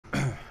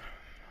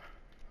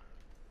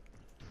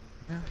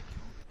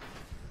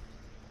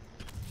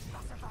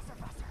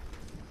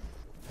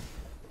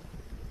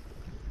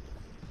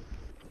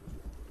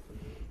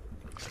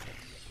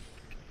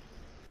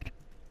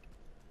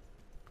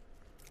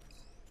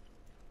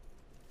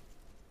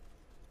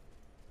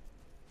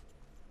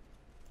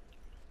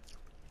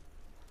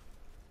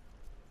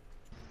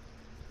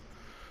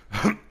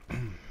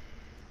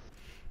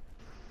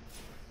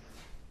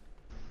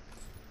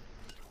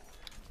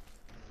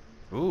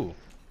Ooh.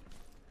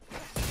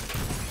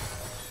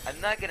 I'm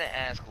not gonna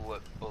ask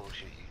what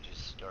bullshit you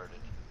just started.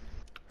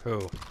 Who?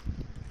 Oh,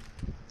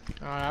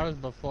 that was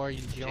before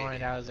you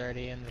joined. JD. I was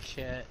already in the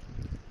shit.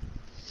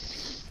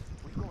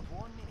 We've got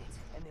 1 minute,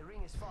 and the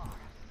ring is far.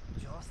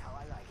 Just how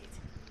I like it.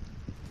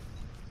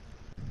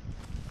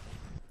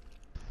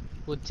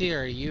 What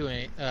tier are you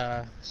in,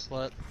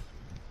 Slip?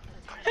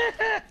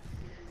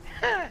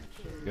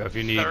 Yeah, if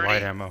you need 30?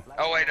 light ammo.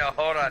 Oh wait, no,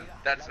 hold on.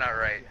 That's not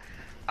right.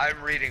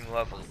 I'm reading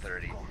level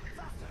 30.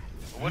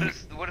 What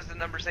does the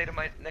number say to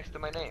my next to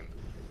my name?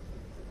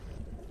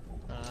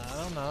 I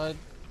don't know.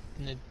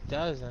 It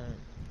doesn't.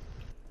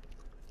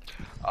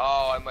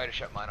 Oh, I might have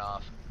shut mine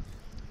off.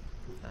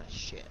 Ah,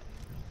 shit.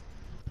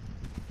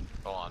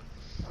 Hold on.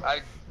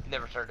 I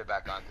never turned it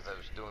back on because I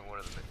was doing one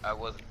of the. I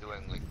wasn't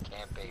doing like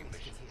campaign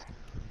missions.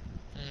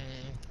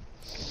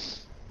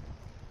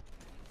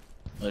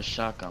 A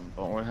shotgun,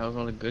 but where the hell's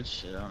all the good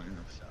shit? I don't even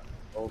know shotgun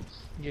bolts.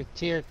 You're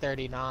tier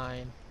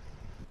 39.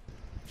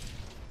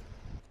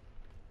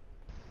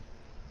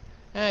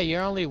 Hey,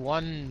 you're only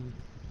one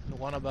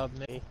above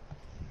me.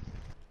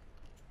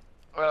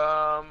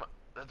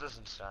 That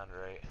doesn't sound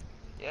right.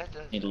 Yeah, it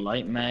does. Need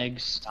light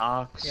mags,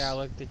 stocks. Yeah, I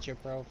looked at your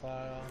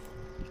profile.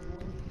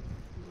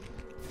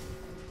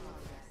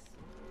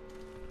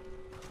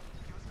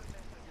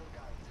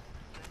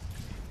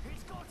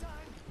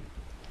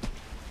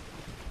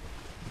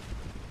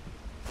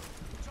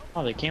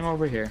 Oh, they came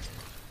over here.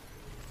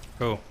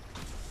 Who?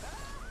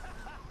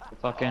 The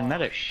fucking Oh,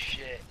 medic.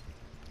 shit.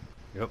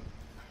 Yep.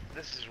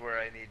 This is where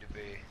I need to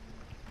be.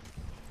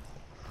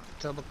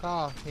 Double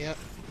call. Yep.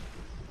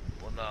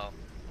 Well, no.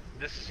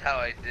 This is how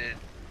I did.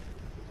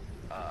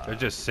 They're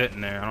just sitting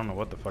there. I don't know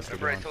what the fuck they're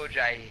Remember I doing. told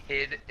you I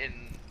hid in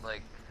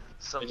like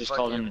some They just fucking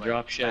called in to like,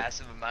 drop shit.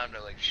 massive amount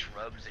of like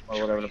shrubs and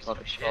Or whatever the trees fuck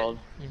and it's shit, called.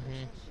 Mhm.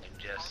 and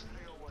just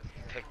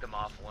pick them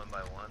off one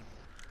by one.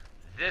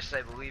 This,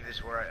 I believe,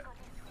 is where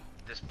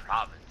this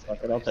province. Fuck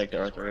it, I'll anyways, take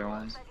the is Earth where it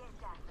one. was.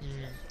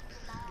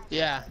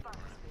 Yeah.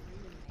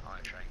 I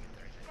want to try and get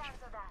their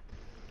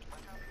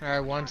attention.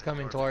 Alright, one's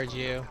coming towards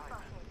you.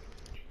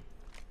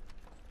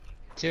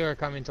 2 are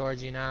coming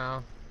towards you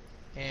now.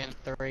 And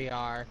 3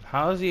 are.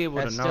 How is he able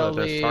That to know still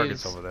that there's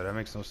targets leaves- over there? That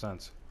makes no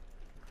sense.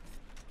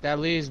 That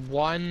leaves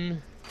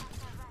one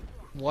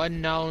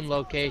known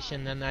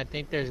location, and I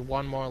think there's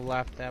one more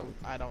left that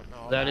I don't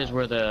know That about. is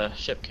where the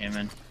ship came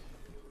in.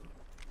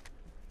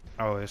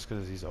 Oh, it's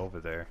because he's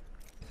over there.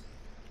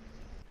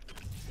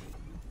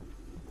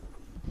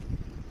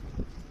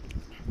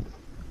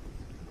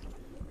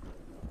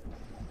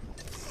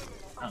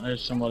 Oh,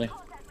 there's somebody.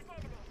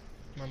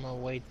 I'm gonna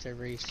wait to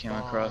respawn. Came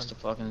across the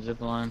fucking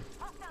zip line.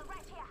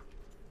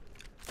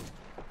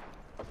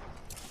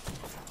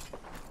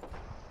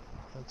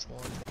 That's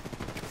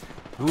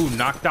one. Ooh,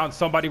 knocked down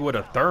somebody with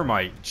a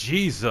thermite.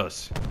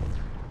 Jesus.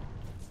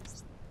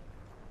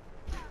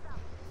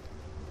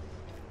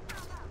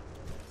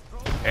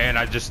 And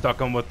I just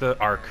stuck him with the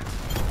arc.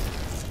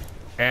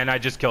 And I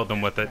just killed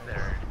him with it.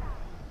 There.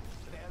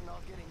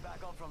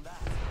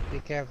 Be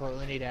careful,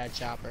 we need to add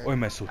chopper. Oy,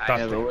 me Yeah,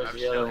 asustaste. but where's I'm the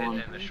still other hidden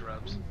one? in the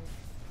shrubs.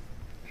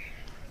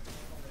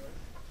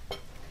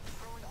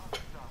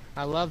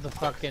 I love the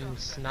fucking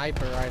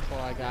sniper rifle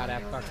I got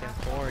at fucking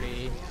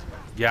 40.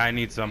 Yeah, I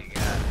need some. You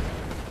got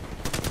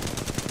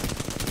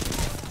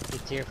The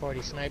tier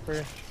 40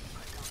 sniper.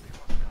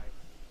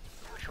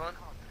 which one?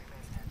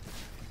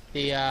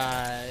 The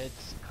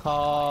it's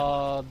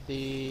called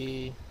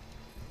the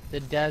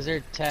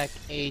Desert Tech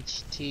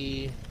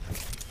HT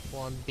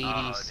 1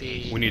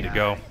 BDC. We need to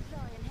go.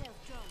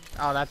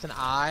 Oh, that's an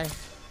eye. I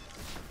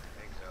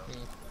think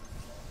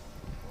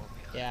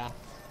so. Yeah.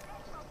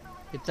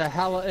 It's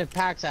it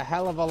packs a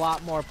hell of a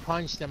lot more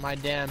punch than my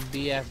damn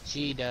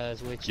BFG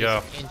does, which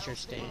Yeah. is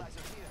interesting.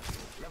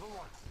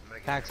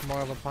 Packs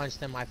more of a punch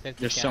than my 50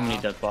 There's so many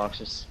cal. dead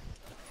boxes.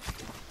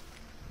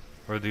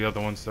 Where are the other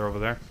ones? They're over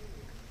there.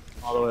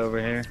 All the way over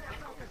here.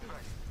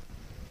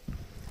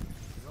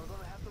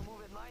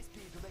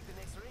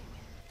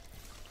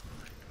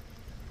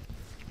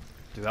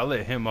 Dude, I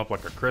lit him up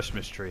like a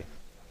Christmas tree.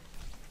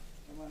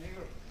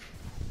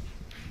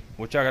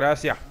 Muchas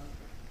gracias.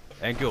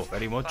 Thank you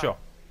very mucho.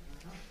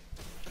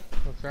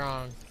 What's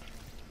wrong? I'm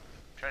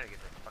trying to get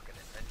their fucking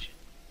attention.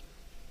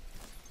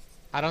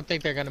 I don't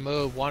think they're gonna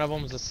move. One of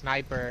them's a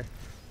sniper.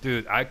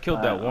 Dude, I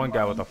killed that one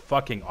guy with a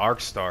fucking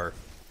arc star.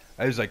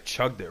 I just like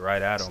chugged it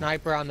right at him.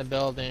 Sniper on the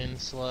building,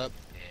 slip.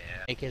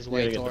 Yeah. Make his We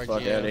way gotta get the towards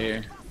fuck you. out of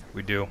here.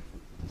 We do.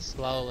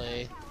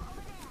 Slowly.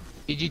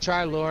 Did you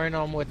try luring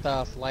him with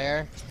the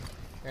flare?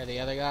 Or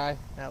the other guy,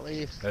 at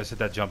least? Let's hit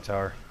that jump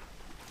tower.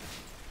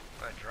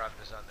 I'm gonna drop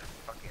this on their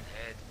fucking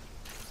head.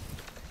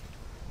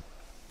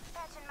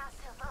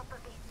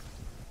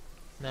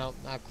 Nope,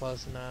 not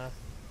close enough.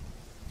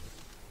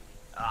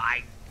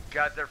 I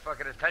got their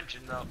fucking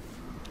attention though.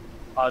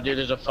 Oh, dude,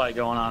 there's a fight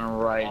going on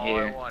right All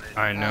here. I wanted.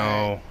 I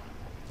know.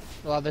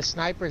 Well, the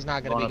sniper's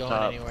not gonna be Going up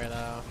going top. anywhere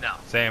though. No.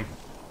 Same.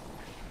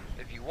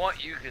 If you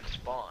want, you can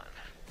spawn.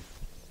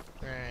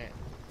 Alright.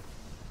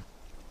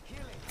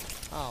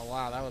 Oh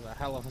wow, that was a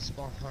hell of a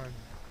spawn. Alright.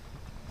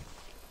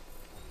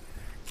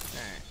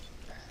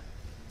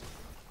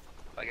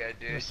 All I gotta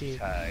do Let's is see.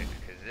 hide,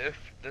 because if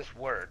this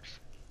works,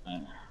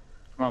 Come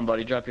on,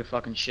 buddy, drop your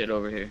fucking shit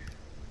over here.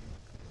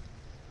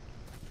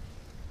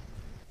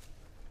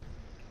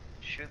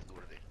 shoot.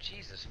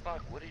 Jesus fuck!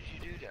 What did you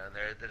do down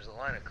there? There's a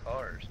line of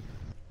cars.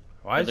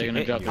 Why Are is they he gonna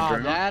hitting drop you? the Oh,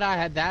 drone?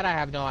 that I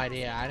have no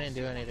idea. I didn't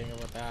do anything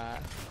with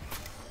that.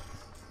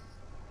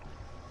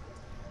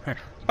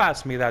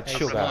 Pass me that Hey,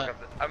 sugar. son.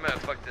 I'm gonna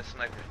fuck this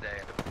sniper's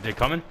day. They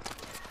coming?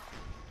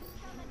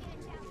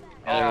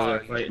 Yeah, they're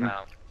he's fighting.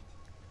 out.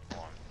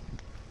 Hold on.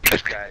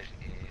 This guy's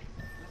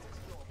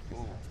in.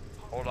 Ooh,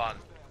 hold on.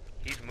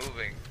 He's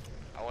moving.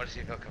 I want to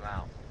see if he'll come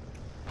out.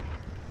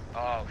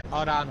 Oh,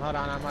 Hold on.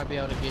 I might be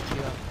able to get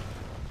you.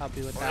 Help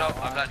you with oh that.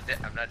 no, I'm not dead.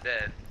 I'm not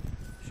dead.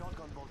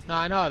 Shotgun bolt. No,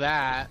 I know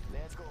that.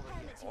 Let's go over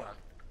here. Hold on.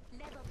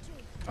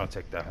 I'll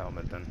take that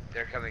helmet then.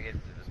 They're coming into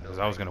this Because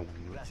building. I was gonna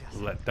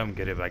let them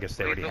get it, but I guess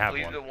they already have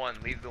leave one. the one.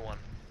 Leave the one.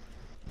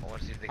 I want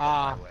to see if they come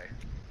Ah. my way.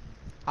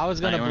 I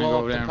was Now gonna you wanna blow go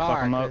up over there the and fuck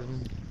car 'em up?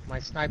 because my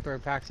sniper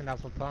packs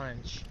enough a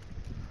punch.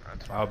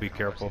 That's I'll fine. be I wanna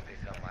careful. see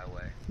if they come my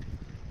way.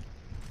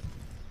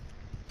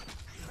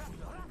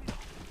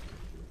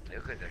 They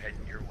look like they're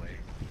heading your way.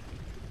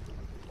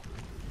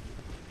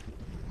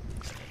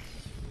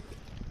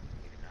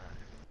 Maybe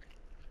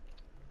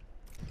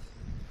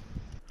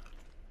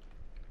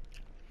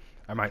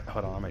not.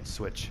 Hold on, I might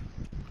switch.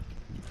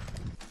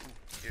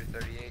 Tier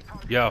 38.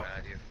 Yo, Good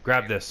idea.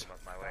 grab Come this. up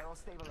my way. Barrel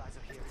stabilizer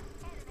here.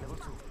 Level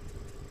 2.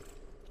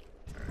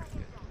 Alright,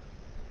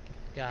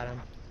 good. Got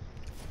him.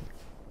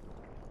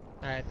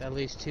 Alright, at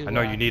least two. I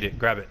know you left. need it.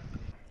 Grab it.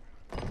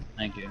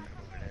 Thank you. Moving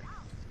in.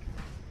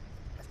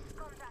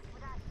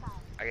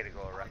 I gotta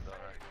go around though,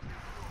 right?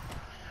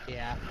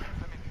 Yeah.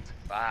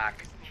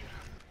 Back.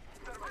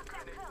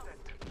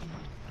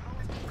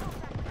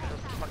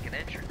 Where's the fucking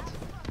entrance?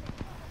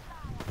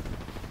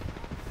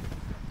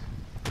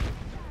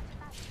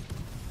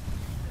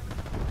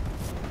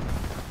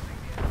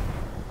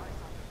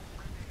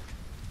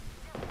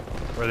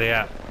 Where they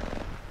at?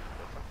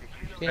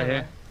 Yeah,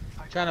 here.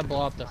 trying to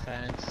blow up the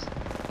fence.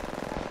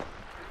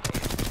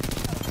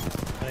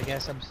 But I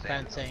guess a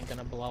fence ain't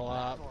gonna blow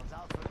up. One's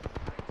out for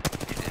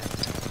It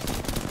is.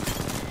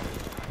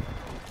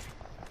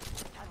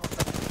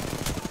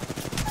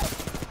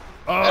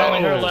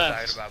 only her Oh,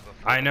 left. Talking about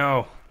before. I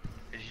know.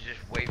 Is you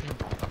just wait for them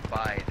to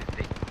abide. If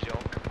they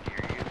don't come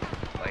near you,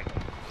 like,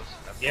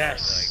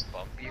 Yes. like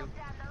bump you,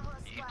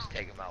 you can just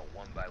take them out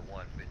one by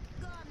one.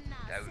 But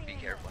that would be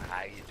careful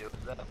how you do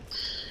it. Though.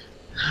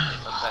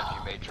 Sometimes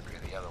you may trigger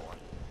the other one.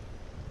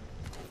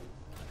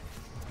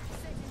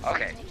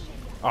 Okay.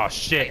 Oh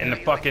shit, and the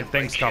I fucking can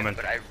thing's fight coming.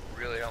 shit, but I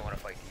really don't want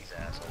to fight these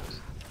assholes.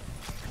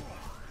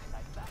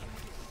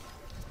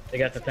 They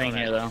got the thing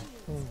here, though.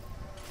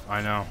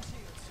 I know.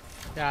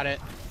 Got it.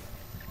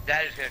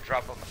 That is gonna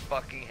drop on my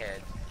fucking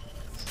head.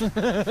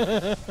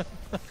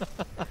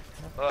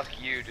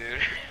 Fuck you, dude.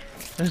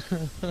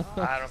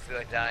 I don't feel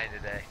like dying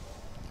today.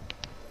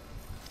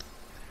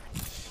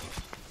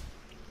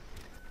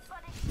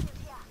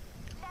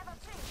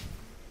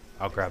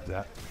 I'll grab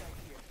that.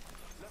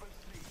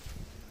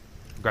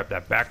 Grab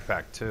that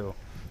backpack too.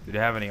 Do they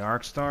have any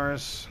arc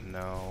stars?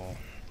 No.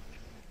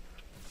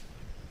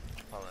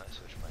 Hold on, I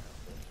switch my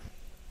outfit.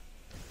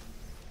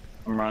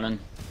 I'm running.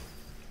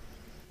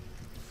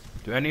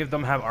 Do any of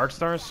them have arc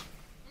stars?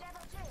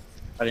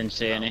 I didn't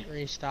see any.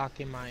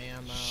 Restocking my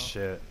ammo.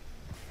 Shit.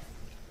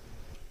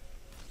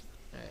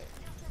 Alright.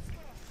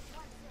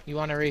 You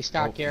want to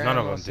restock Oh, your none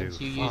of ammo them since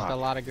do. you used Fuck. a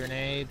lot of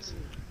grenades?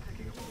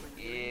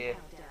 Yeah.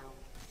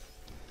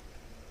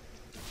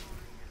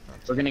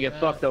 We're gonna get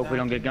fucked though if we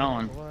don't get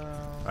going.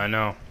 Well, I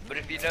know. But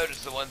if you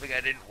notice, the one thing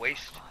I didn't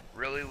waste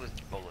really was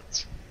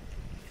bullets.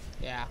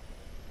 yeah.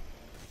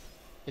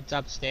 It's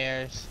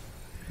upstairs.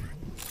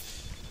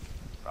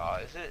 Oh,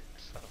 is it?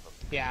 Son of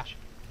a Yeah. bitch.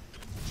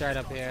 It's right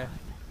up here.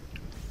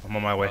 I'm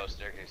on my way. Oh,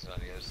 staircase is on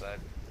the other side.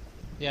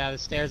 Yeah, the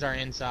stairs are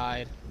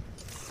inside.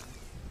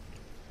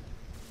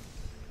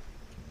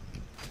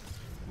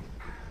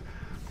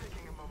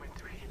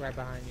 Right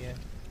behind you.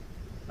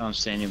 I don't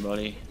see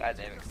anybody. God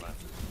damn it, come on.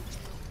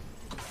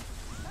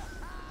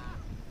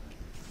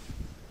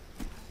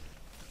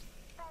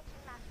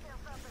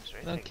 Is there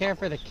I don't anything care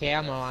for the close?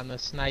 camo on the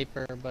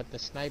sniper, but the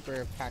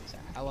sniper packs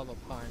a hell of a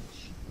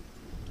punch.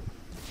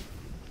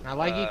 I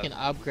like you can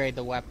upgrade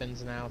the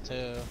weapons now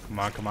too. Come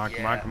on, come on,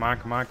 come on, Yeah. come on,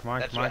 come on, come on,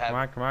 That's come on, what come on,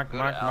 happened. come on, come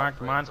Go on, to come on, Alpha,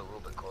 come on. it's a little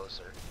bit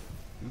closer.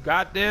 You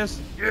got this?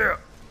 Yeah.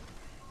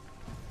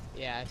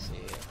 Yeah, I see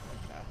it.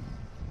 Okay.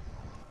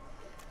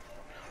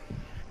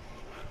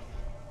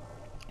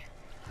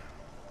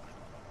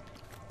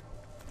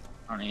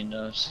 I don't need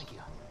those. Thank you.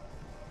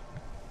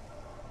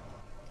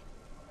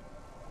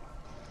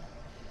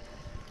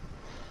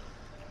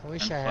 I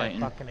wish I'm I had fighting.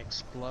 fucking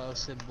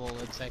explosive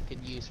bullets I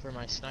could use for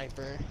my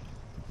sniper.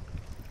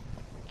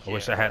 I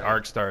wish I had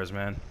arc stars,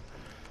 man.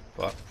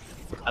 Fuck.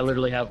 I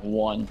literally have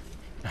one.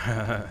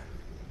 I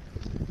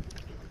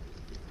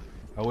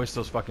wish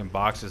those fucking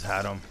boxes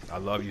had them. I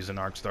love using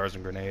arc stars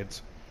and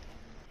grenades.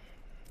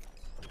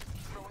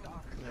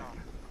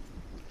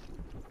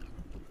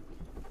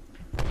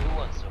 Who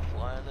wants to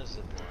fly on a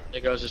zipline?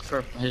 There goes his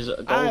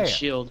gold Aye.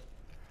 shield.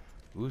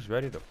 Who's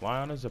ready to fly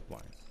on a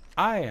zipline?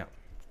 I am.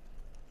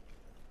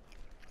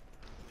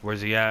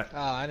 Where's he at? Oh,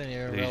 I didn't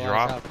even Did he realize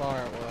drop? how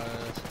far it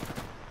was.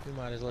 We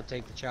might as well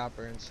take the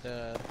chopper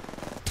instead. I'm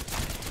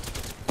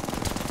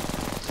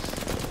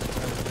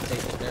gonna take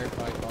the dirt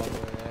bike all the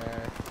way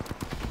there.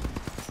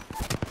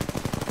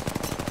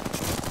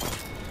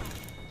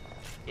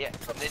 Yeah,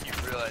 and then you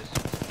realize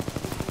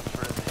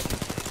further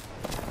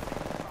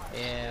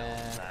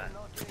Yeah.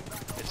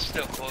 it's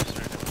still closer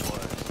than it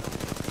was.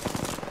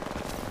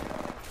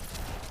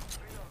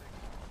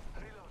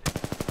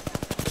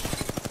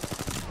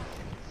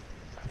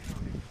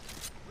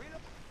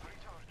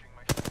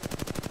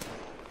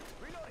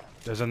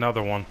 There's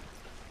another one.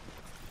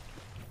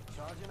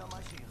 Charging on my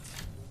shields.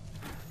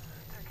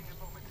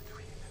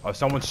 Oh,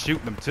 someone's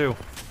shooting them too.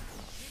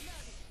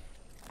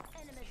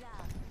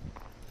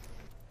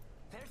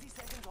 30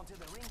 seconds until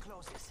the ring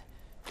closes.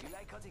 You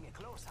like cutting it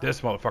close, huh?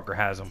 This motherfucker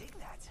has them. Dig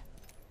that.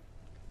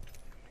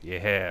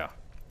 Yeah.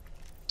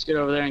 Let's get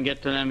over there and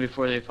get to them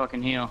before they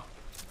fucking heal.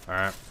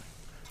 Alright.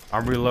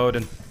 I'm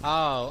reloading.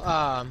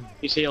 Oh,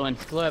 He's healing.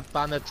 Flip,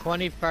 on the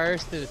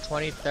 21st to the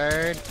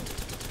 23rd,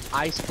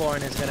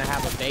 Iceborne is gonna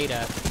have a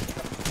beta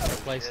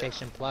for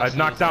PlayStation Plus. I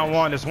knocked down users.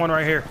 one. There's one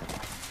right here.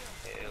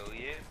 Hell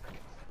yeah.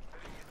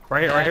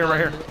 Right here, right here, right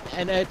here.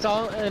 And it's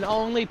all, and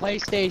only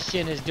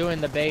PlayStation is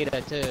doing the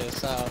beta too.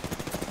 So,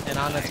 and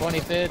on the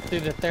 25th through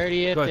the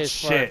 30th Good is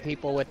shit. for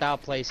people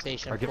without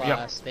PlayStation Yep.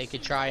 Plus. They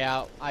could try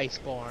out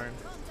Iceborne.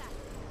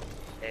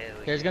 Hell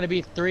There's yeah. gonna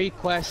be 3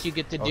 quests you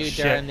get to Oh, do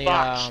shit. during the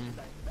Fuck.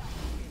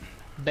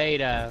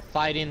 Beta: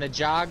 fighting the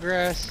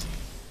Jagras,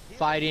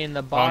 fighting the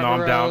Oh, Barbaros,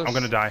 no, I'm down. I'm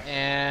gonna die.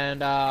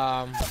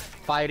 and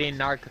fighting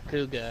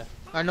Narcocuga.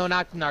 Or no,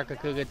 not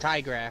Narcocuga,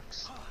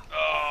 Tigrex.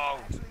 Oh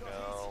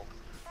no.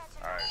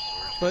 Alright, so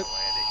we're But- just gonna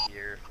land it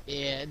here.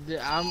 Yeah,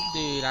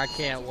 dude, I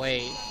can't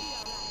wait.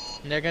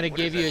 And they're gonna What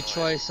give is you a that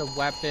choice of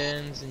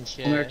weapons and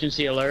shit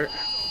Emergency alert.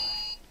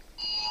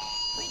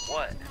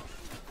 What?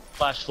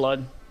 Flash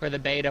flood. for the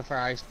beta for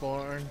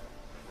Iceborne.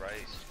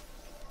 Christ.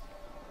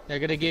 They're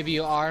gonna give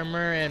you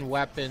armor and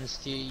weapons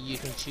to you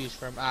can choose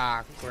from.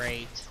 Ah,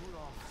 great.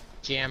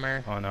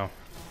 Jammer. Oh no.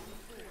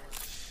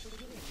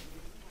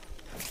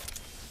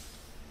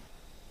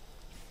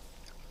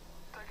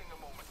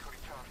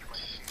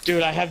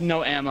 Dude, I have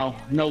no ammo.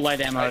 No light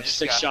ammo. I have just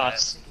 6 got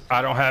shots.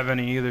 I don't have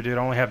any either, dude.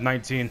 I only have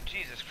 19.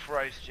 Jesus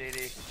Christ,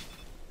 JD.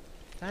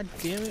 God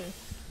damn it.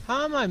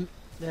 How am I?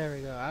 There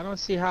we go. I don't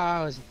see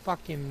how I was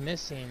fucking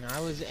missing. I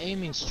was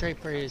aiming straight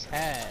for his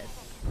head.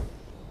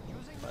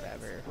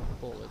 Whatever.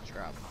 Bullet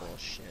drop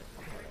bullshit.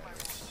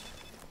 Whatever.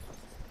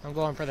 I'm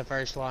going for the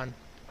first one.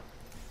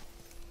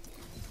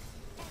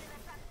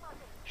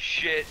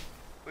 Shit.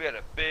 We got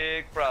a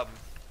big problem.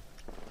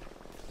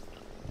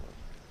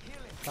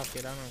 Fuck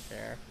it, I don't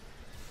care.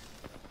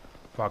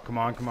 Fuck, come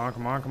on, come on,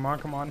 come on, come on,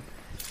 come on.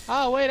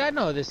 Oh, wait, I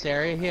know this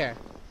area. Here.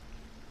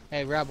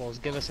 Hey, Rebels,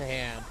 give us a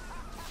hand.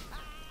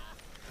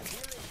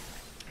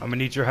 I'm gonna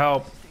need your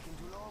help.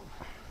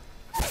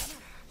 I'm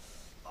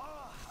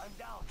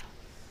down.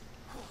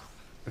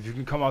 If you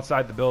can come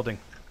outside the building.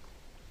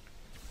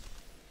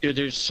 Dude,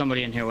 there's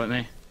somebody in here with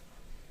me.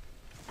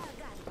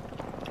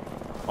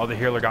 Oh, the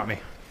healer got me.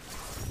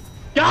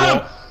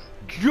 Got him!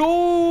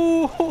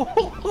 Yo!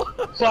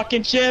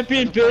 Fucking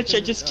champion, bitch! I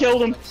just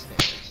killed him.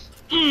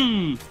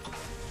 Mmm.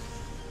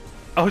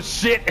 Oh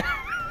shit!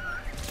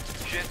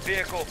 Shit,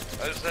 vehicle.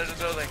 Other side of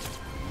the building.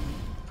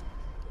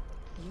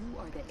 You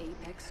are the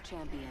Apex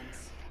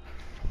champions.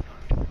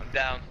 I'm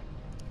down.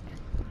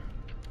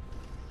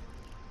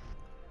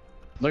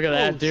 Look at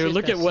that, Oh, dude. shit,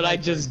 Look at that's what I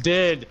sniper. just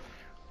did.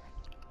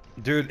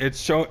 Dude, it's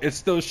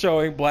still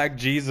showing Black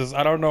Jesus.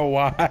 I don't know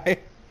why.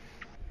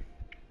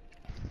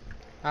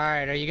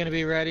 Alright, are you gonna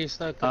be ready,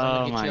 Slow? 'Cause I'm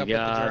Oh gonna get you my up with the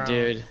god, drone.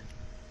 dude.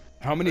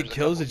 How many There's a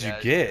kills couple did you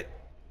guys get?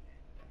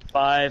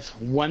 5,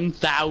 Oh,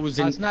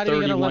 it's not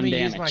even gonna 1,031 let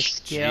me use my damage.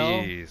 skill.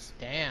 Jeez.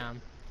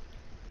 Damn.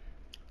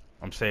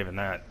 I'm saving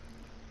that.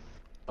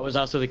 I was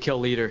also the kill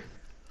leader.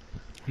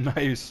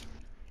 Nice.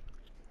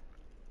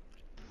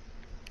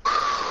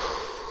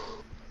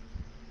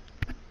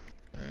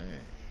 Alright.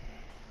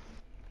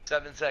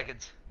 7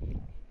 seconds.